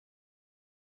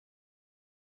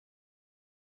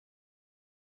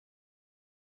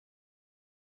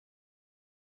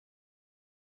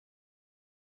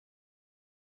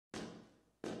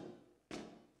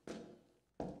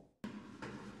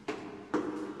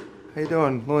How you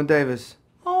doing? Llewyn Davis.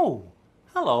 Oh,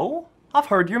 hello. I've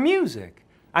heard your music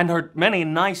and heard many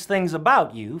nice things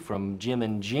about you from Jim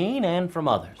and Jean and from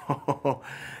others.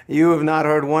 You have not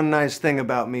heard one nice thing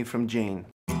about me from Jean.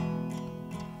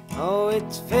 Oh,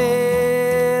 it's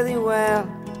fairly well,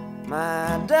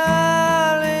 my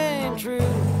darling, true.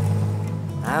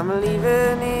 I'm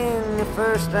leaving in the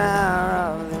first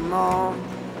hour of the morning.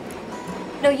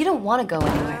 No, you don't want to go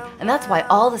anywhere. And that's why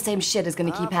all the same shit is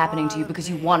going to keep happening to you because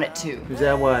you want it to. Is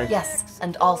that why? Yes,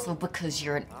 and also because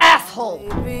you're an asshole.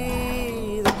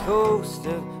 Maybe the coast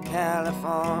of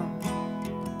California.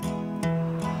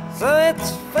 So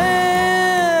it's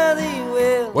fairly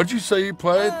well. What'd you say you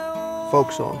played?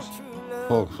 Folk songs.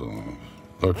 Folk songs.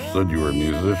 Thought you said you were a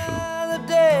musician. Another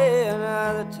day,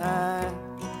 another time.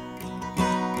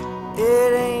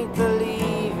 It ain't believing.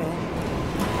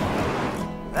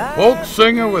 Folk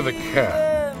singer with a cat.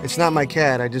 It's not my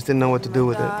cat. I just didn't know what to do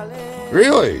with it.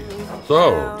 Really?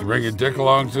 So, you bring your dick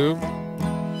along too?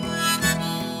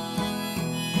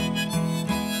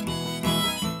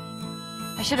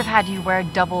 I should have had you wear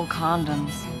double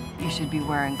condoms. You should be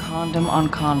wearing condom on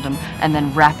condom and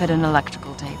then wrap it in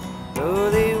electrical tape. Though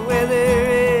the weather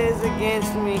is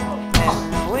against me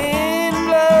and the wind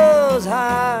blows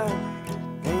hard,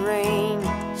 the rain,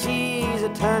 she's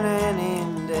a-turning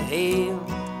into hail.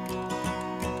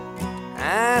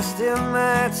 I still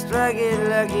might strike it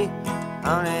lucky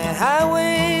on a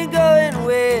highway going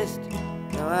west.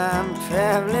 Though I'm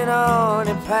traveling on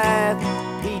a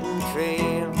path-beaten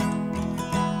trail.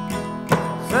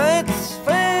 So it's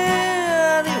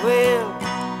fairly well,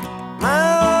 my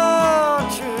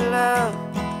own true love.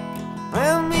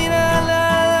 We'll meet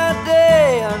another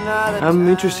day, another time. I'm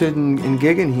interested in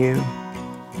gigging here.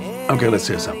 Okay, let's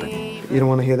hear something. You don't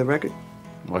want to hear the record?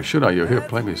 Why should I? You're here.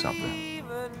 Play me something.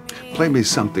 Play me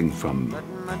something from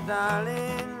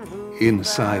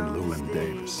inside Llewyn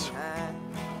Davis.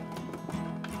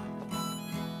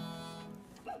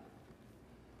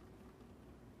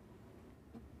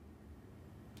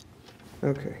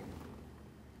 Okay.